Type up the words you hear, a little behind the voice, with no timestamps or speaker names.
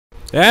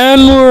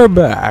And we're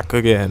back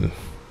again.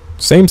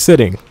 Same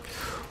sitting.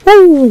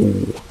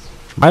 Woo!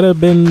 Might have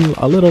been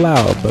a little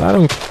loud, but I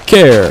don't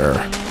care.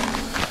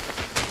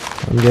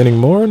 I'm getting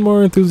more and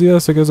more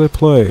enthusiastic as I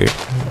play.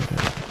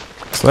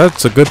 So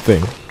that's a good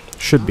thing.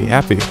 Should be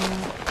happy.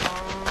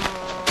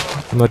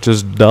 I'm not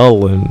just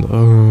dull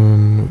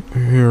and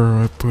here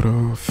I put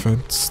a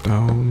fence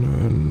down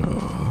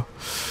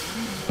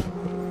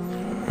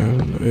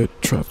and it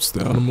traps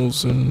the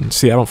animals and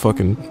see, I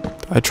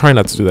try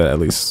not to do that. At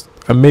least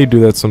I may do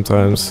that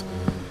sometimes.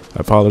 I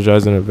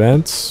apologize in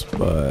advance,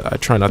 but I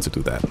try not to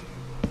do that.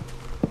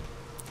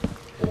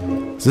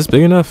 Is this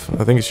big enough?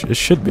 I think it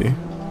should be.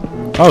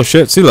 Oh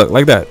shit, see, look,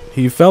 like that.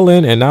 He fell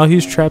in and now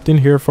he's trapped in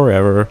here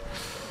forever.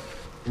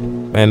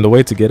 And the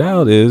way to get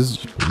out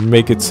is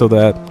make it so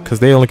that, because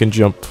they only can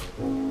jump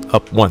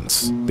up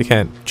once. They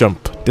can't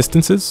jump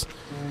distances.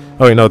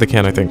 Oh wait, no, they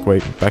can, I think.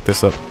 Wait, back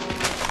this up.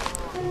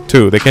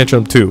 2, they can't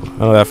jump 2. I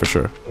know that for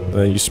sure.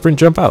 Then you sprint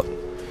jump out.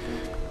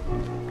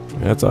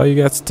 That's all you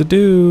got to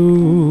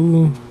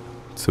do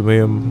to be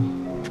a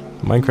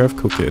Minecraft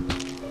cool kid.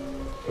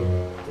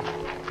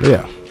 But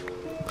yeah,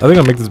 I think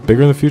I'll make this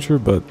bigger in the future,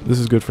 but this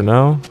is good for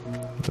now.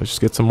 Let's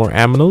just get some more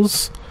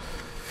aminals.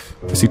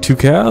 I see 2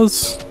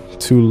 cows.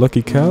 2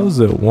 lucky cows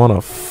that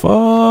wanna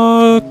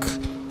fuck.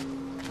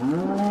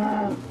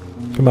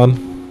 Come on.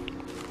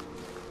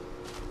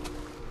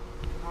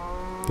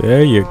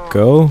 There you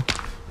go.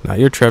 Now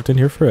you're trapped in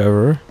here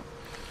forever.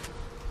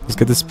 Let's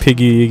get this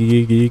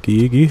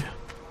piggy.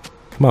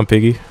 Come on,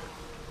 piggy. You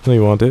know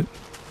you want it.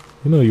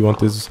 You know you want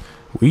this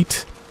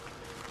wheat.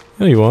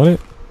 You know you want it.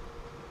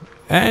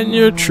 And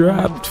you're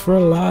trapped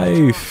for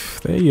life.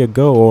 There you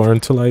go. Or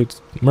until I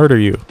murder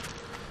you.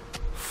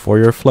 For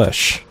your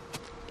flesh.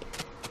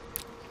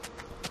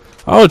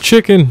 Oh,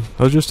 chicken!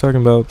 I was just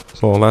talking about,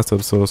 well, last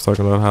episode I was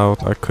talking about how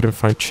I couldn't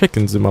find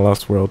chickens in my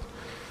last world.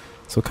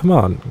 So come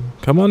on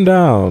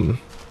down.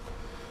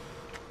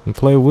 And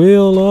play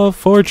Wheel of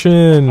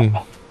Fortune.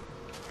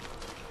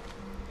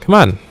 Come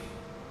on.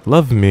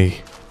 Love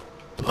me.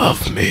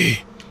 Love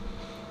me.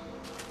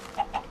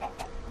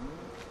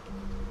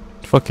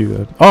 Fuck you,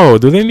 then. Oh,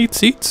 do they need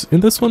seats in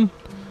this one?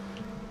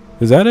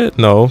 Is that it?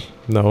 No.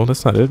 No,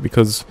 that's not it,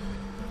 because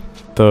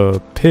the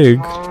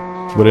pig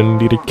would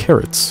have needed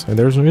carrots, and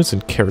there's no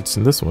instant carrots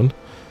in this one.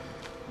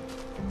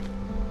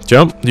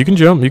 Jump! You can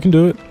jump. You can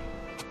do it.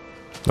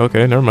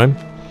 Okay, never mind.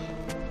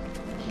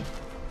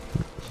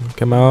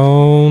 Come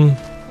on.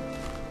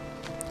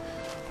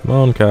 Come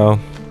on, cow.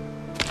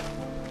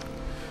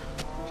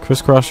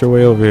 Crisscross your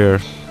way over here.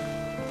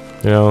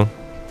 You know,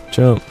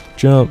 jump,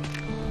 jump.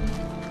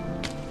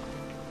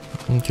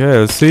 Okay,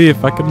 let's see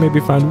if I could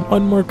maybe find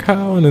one more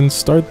cow and then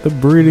start the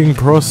breeding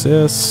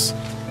process.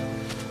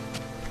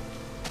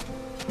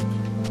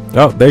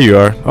 Oh, there you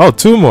are. Oh,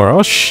 2 more.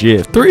 Oh,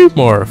 shit. 3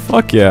 more.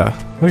 Fuck yeah.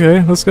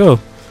 Okay, let's go.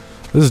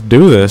 Let's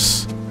do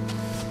this.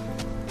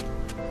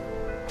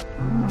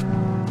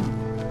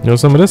 You want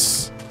some of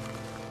this?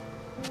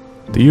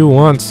 Do you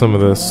want some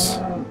of this?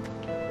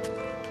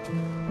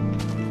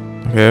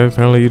 Okay,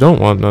 apparently you don't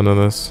want none of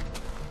this.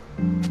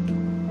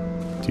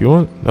 Do you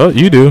want? Oh,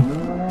 you do.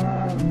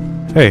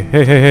 Hey.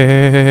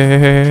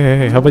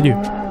 How about you? How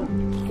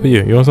about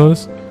you? You want some of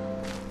this?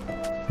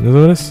 You want some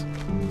of this?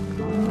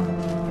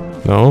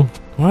 No?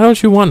 Why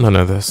don't you want none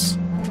of this?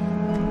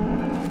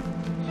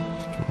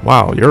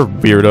 Wow, you're a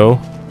weirdo.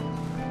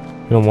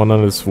 You don't want none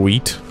of this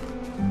wheat.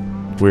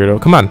 Weirdo.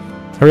 Come on.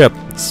 Hurry up.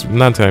 It's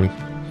not time.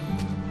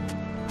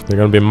 They're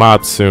gonna be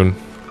mobs soon.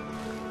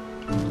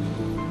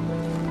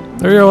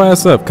 Hurry your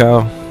ass up,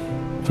 Kyle.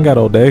 You got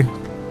all day.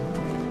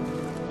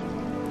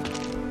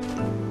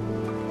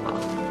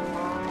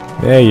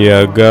 There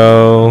you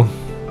go.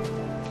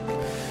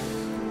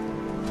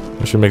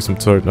 I should make some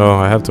torch. Oh,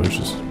 I have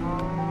torches.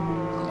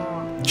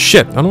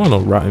 Shit, I don't want no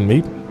rotten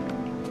meat. I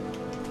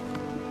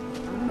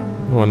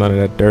don't want none of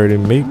that dirty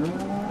meat.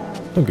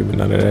 Don't give me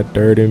none of that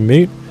dirty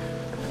meat.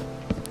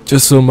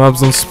 Just so mobs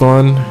don't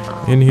spawn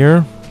in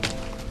here.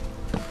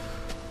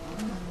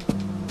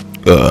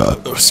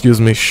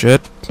 Excuse me,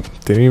 shit.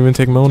 Didn't even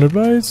take my own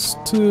advice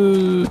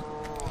to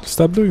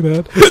stop doing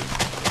that.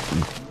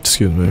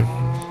 Excuse me.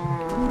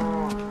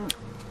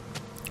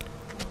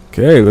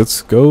 Okay,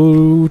 let's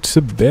go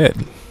to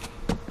bed.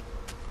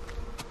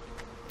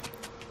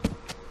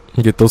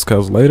 Get those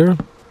cows later.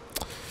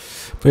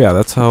 But yeah,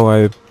 that's how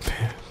I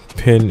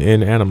pin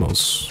in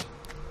animals.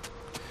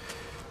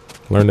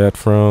 Learned that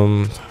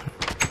from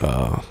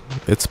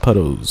It's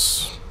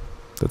Puddles.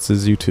 That's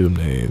his YouTube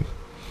name.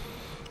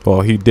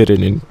 Well, he did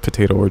it in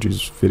Potato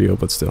Orgy's video,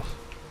 but still.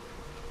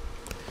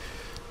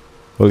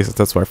 Well, at least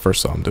that's why I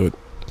first saw him do it.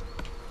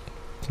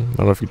 I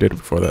don't know if he did it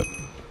before that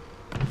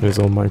in his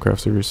own Minecraft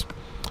series.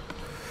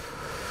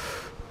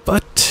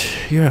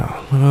 But yeah,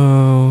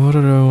 what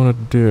did I want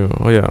to do?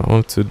 Oh yeah, I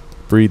want to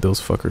breed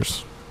those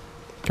fuckers.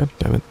 God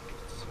damn it.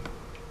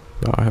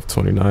 Oh, I have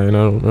 29. I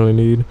don't really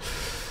need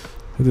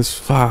this.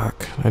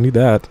 Fuck. I need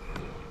that.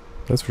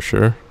 That's for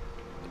sure.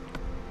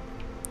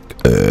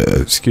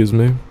 Excuse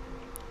me.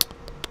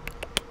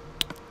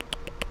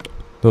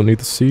 Don't need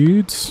the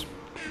seeds.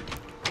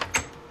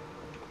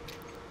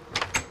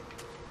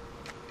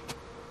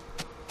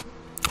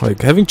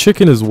 Like, having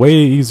chicken is way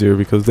easier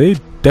because they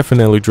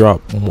definitely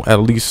drop at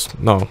least,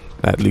 no,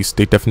 at least,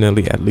 they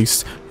definitely, at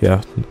least,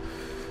 yeah.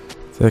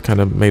 That kind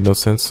of made no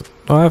sense.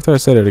 Oh, after I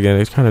said it again,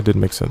 it kind of did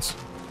make sense.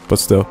 But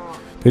still,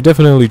 they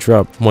definitely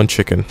drop 1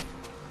 chicken.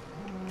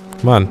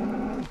 Come on.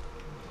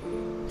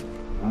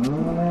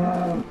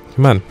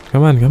 Come on,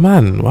 come on, come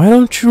on. Why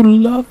don't you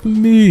love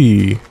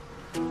me?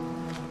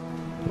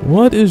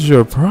 What is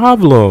your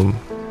problem?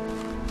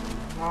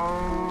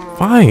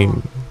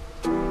 Fine.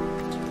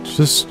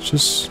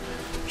 Just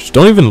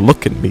don't even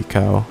look at me,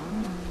 cow.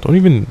 Don't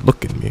even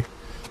look at me.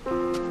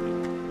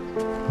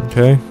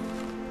 Okay?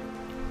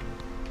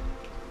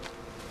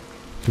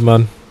 Come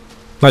on.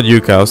 Not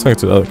you, cow. I was talking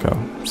to the other cow.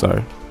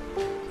 Sorry.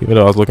 Even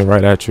though I was looking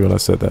right at you when I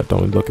said that,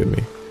 don't look at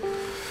me.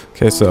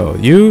 Okay, so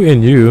you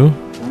and you.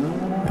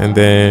 And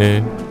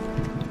then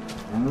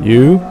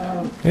you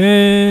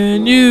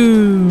and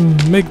you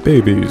make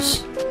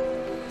babies.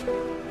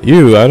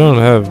 You, I don't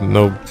have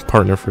no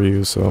partner for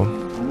you, so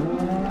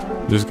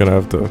I'm just gonna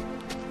have to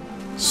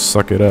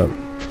suck it up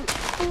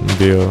and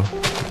be a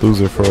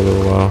loser for a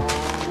little while.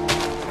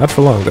 Not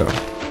for long though.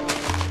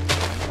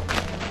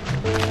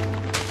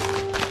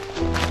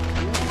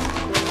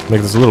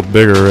 Make this a little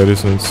bigger already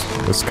since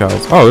this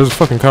cow's. Oh, there's a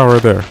fucking cow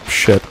right there.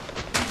 Shit.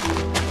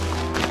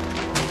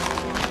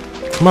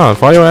 Come on,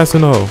 fire your ass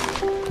in the hole.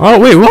 Oh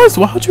wait, what?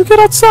 How'd you get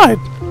outside?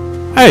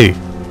 Hey,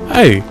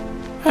 hey,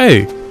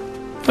 hey,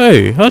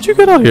 hey! How'd you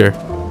get out here?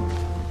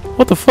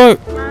 What the fuck?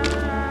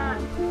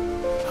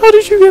 How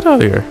did you get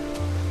out here?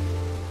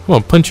 I'm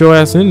gonna punch your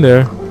ass in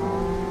there.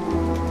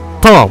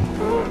 Boom!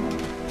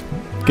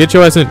 Get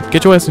your ass in!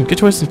 Get your ass in! Get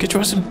your ass in! Get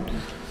your ass in!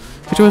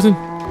 Get your ass in!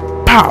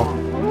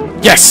 Pow!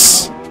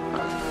 Yes!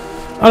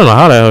 I don't know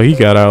how the hell he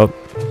got out.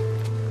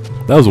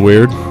 That was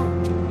weird.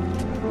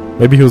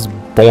 Maybe he was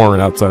born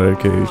outside of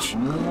the cage.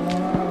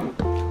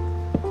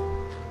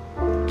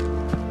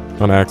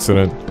 On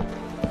accident.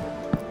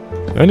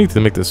 I need to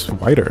make this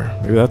wider.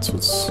 Maybe that's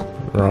what's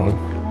wrong.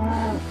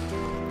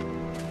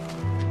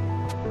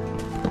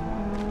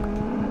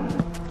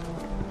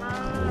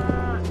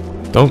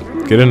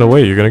 Don't get in the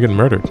way, you're gonna get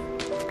murdered.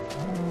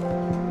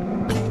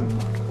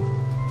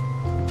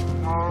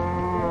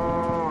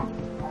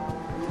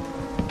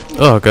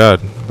 Oh god,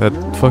 that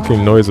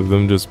fucking noise of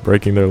them just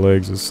breaking their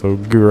legs is so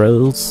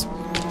gross.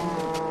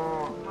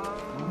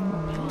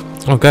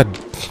 Oh god,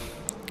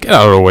 get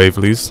out of the way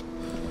please.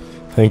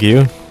 Thank you.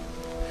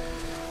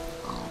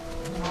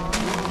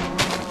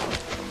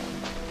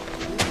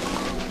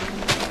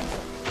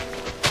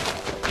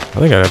 I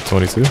think I have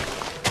 22.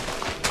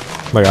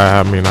 Like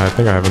I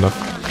think I have enough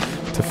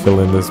to fill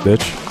in this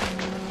bitch.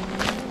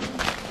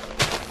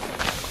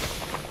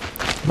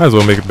 Might as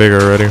well make it bigger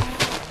already.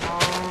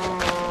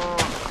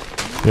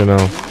 You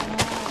know.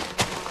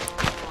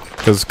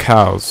 Because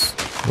cows.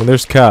 When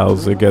there's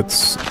cows, it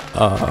gets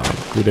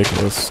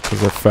ridiculous because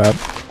they're fat.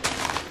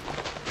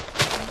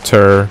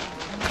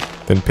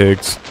 Than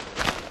pigs.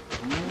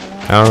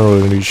 I don't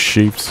really need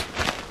sheep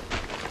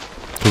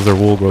because their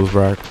wool grows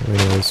back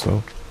anyway,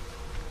 so.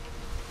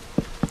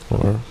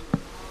 Or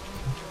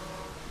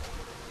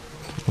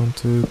 1,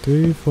 2,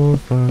 3, 4,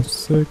 5,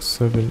 6,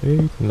 7,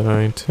 8,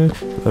 9, 10,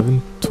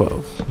 11,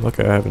 12.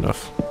 Okay, I have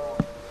enough.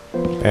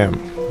 Bam.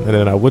 And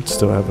then I would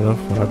still have enough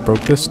when I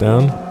broke this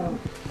down.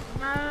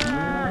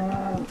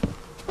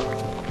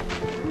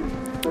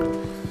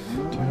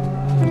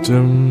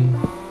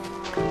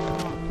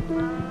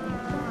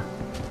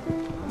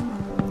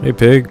 Hey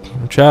pig,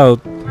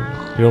 child,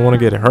 you don't want to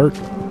get hurt?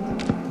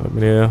 I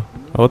mean, yeah.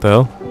 Oh, what the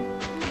hell?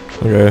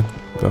 Okay,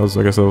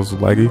 I guess that was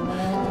laggy.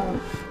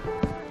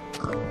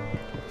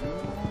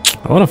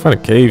 I want to find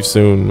a cave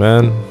soon,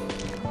 man.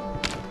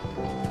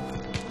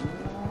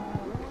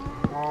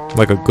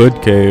 Like a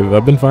good cave.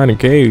 I've been finding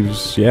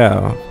caves,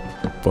 yeah,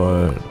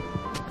 but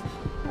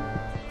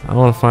I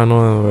want to find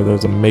one where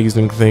there's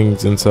amazing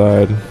things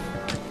inside.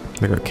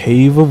 Like a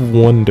cave of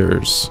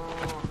wonders.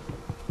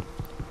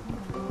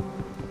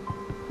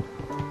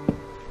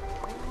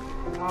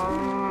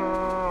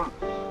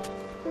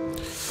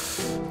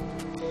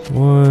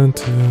 One,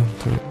 two,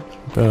 three,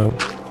 bam.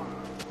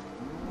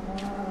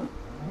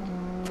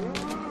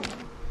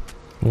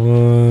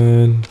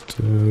 1,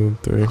 2,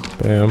 3,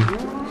 bam.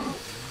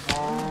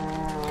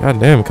 God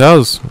damn,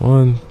 cows.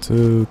 1,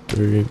 2,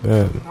 3,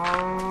 bam.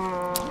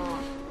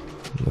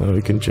 Now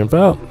we can jump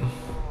out.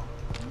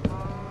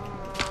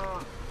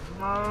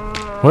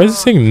 Why is it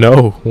saying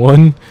no?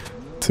 1,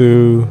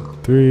 2,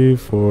 3,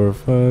 4,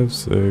 5,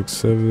 6,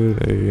 7,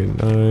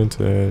 8, 9,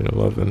 10,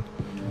 11,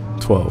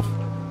 12.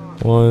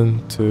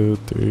 1, 2,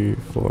 3,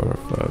 4,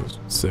 5,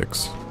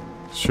 6.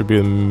 Should be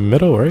in the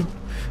middle, right?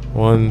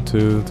 1,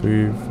 2,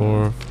 3,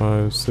 4,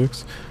 5,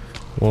 6.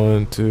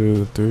 1,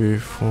 2, 3,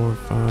 4,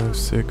 5,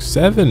 6,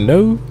 7.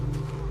 No.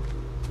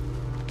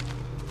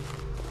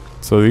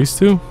 So these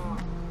two?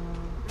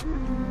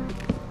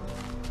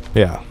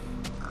 Yeah.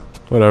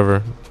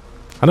 Whatever.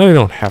 I know they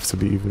don't have to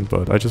be even,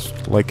 but I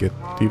just like it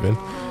even.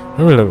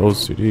 I really have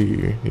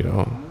OCD, you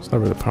know. It's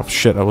not really proper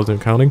shit. I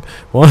wasn't counting.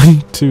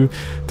 1, 2,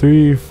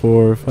 3,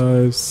 4,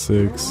 5,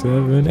 6,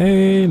 7,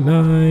 8,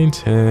 9,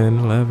 10,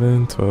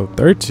 11, 12,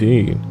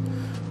 13.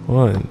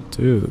 1,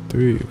 2,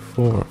 3,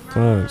 4,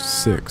 5,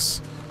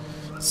 6.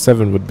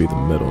 7 would be the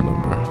middle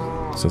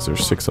number, since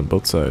there's 6 on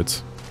both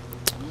sides.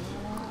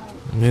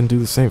 And then do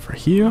the same for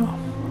here.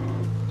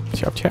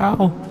 Chow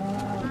chow.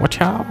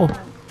 Watch out.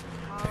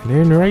 And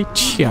then right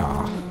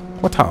chow.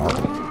 What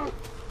out.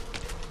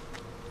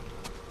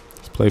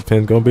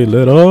 Playpen gonna be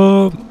lit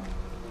up.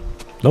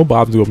 No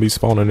Bob's gonna be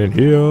spawning in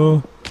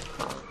here.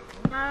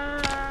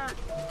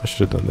 I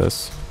should have done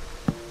this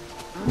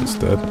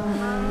instead.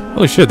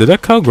 Holy shit, did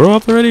that cow grow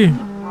up already? Wait,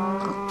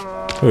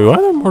 why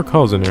are there more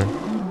cows in here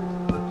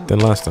than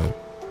last time?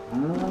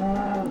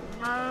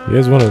 You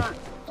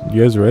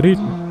guys ready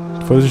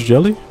for this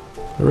jelly?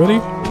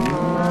 Already?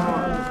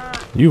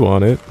 You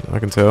want it, I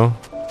can tell.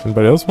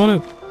 Anybody else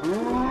want it?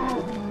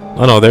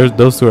 Oh no,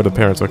 those two are the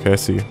parents. Okay, I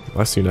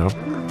see now.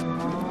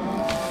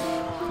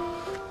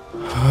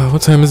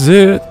 What time is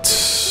it?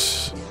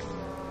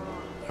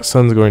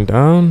 Sun's going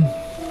down.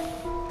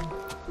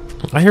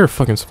 I hear a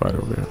fucking spider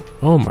over here.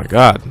 Oh my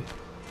god.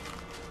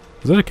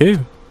 Is that a cave?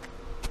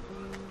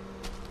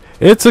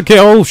 It's a cave.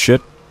 Oh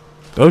shit.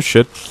 Oh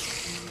shit.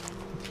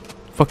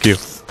 Fuck you.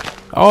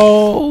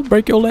 Oh,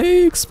 break your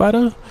legs,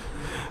 spider.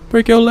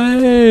 Break your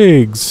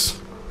legs.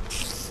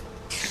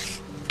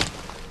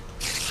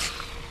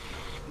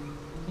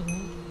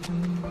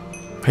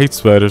 Hate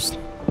spiders.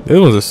 They're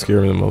the ones that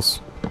scare me the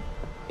most.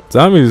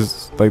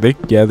 Zombies, like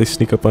they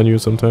sneak up on you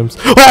sometimes.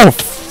 Oh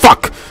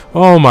fuck!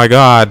 Oh my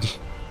god!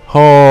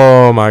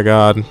 Oh my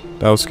god!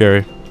 That was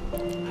scary.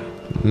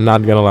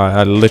 Not gonna lie,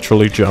 I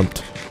literally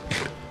jumped.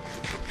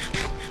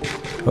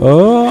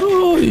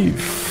 Oh, you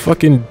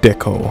fucking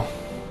dickhole!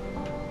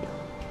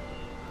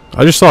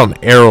 I just saw an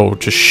arrow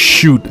just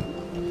shoot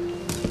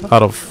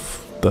out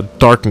of the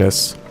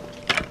darkness.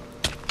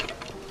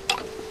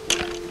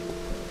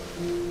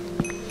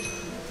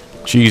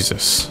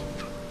 Jesus.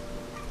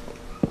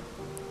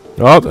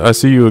 Oh, I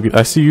see you.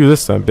 I see you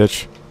this time,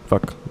 bitch.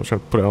 Fuck. I was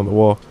trying to put it on the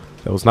wall.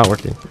 That was not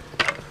working.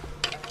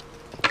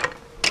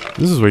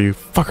 This is where you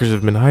fuckers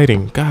have been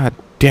hiding. God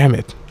damn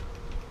it.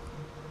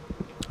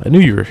 I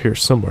knew you were here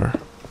somewhere.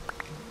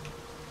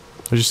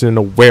 I just didn't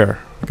know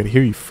where. I could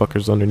hear you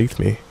fuckers underneath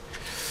me.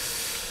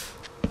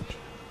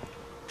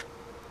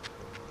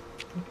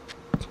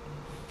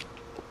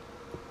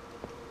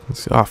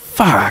 Let's see. Oh,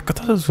 fuck. I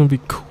thought it was going to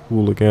be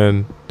cool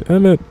again.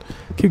 Damn it.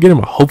 I keep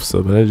getting my hopes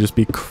up and I'd just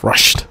be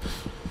crushed.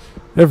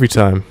 Every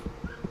time.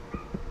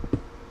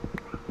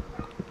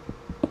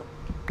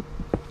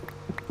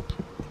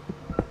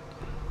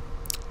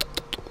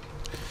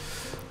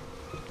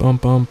 Bum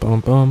bum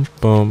bum bum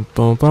bum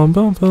bum bum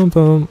bum bum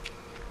bum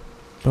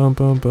bum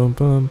bum bum bum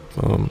bum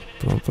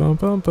bum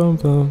bum bum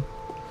bum.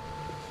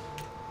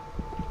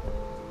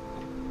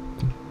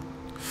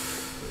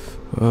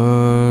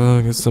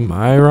 Get some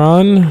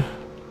iron.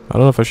 I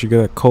don't know if I should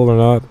get that coal or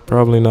not.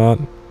 Probably not.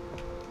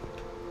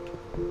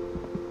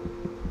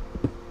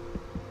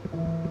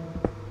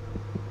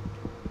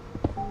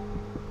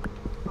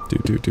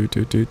 Do.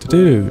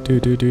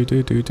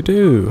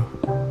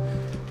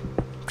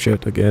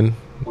 Shit again.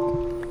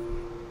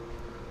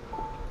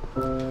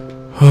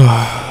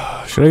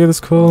 Should I get this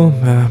coal?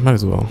 Nah, might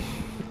as well.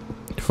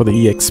 For the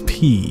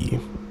EXP.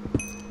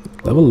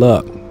 Level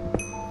up.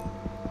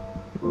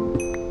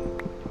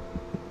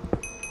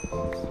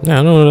 Yeah,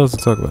 I don't know what else to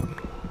talk about.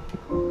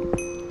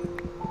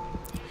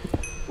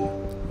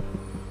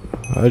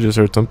 I just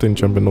heard something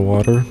jump in the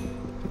water.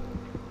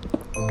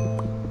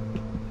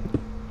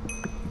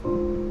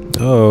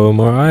 Oh,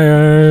 more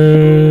iron.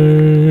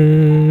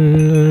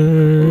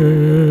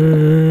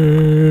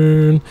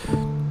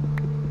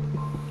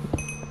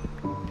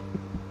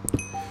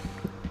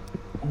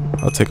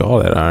 I'll take all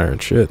that iron,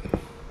 shit.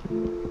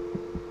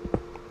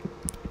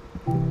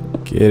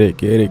 Get it,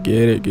 get it,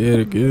 get it, get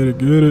it, get it,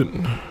 get it.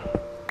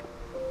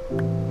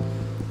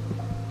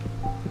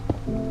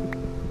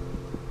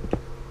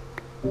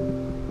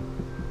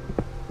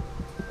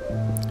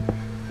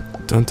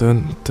 Dun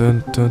dun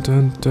dun dun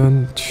dun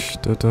dun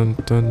dun dun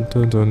dun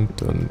dun dun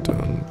dun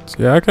dun.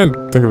 Yeah, I can't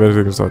think of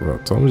anything to talk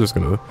about, so I'm just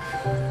gonna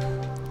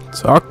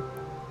talk.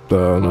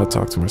 Not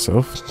talk to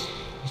myself.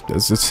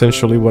 That's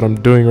essentially what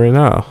I'm doing right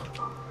now.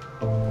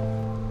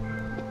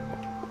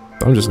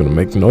 I'm just gonna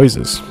make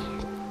noises,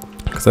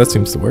 because that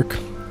seems to work.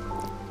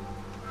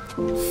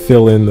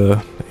 Fill in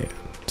the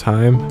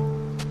time.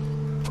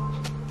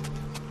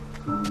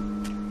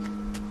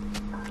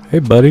 Hey,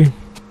 buddy. You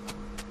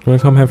wanna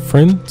come have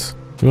friends?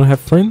 You wanna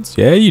have friends?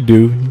 Yeah, you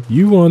do.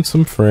 You want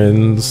some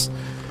friends.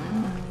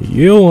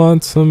 You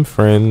want some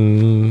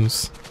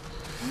friends.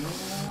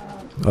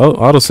 Oh,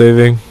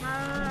 auto-saving.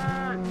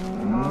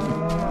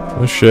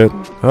 Oh shit.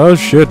 Oh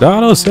shit,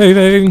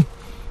 auto-saving.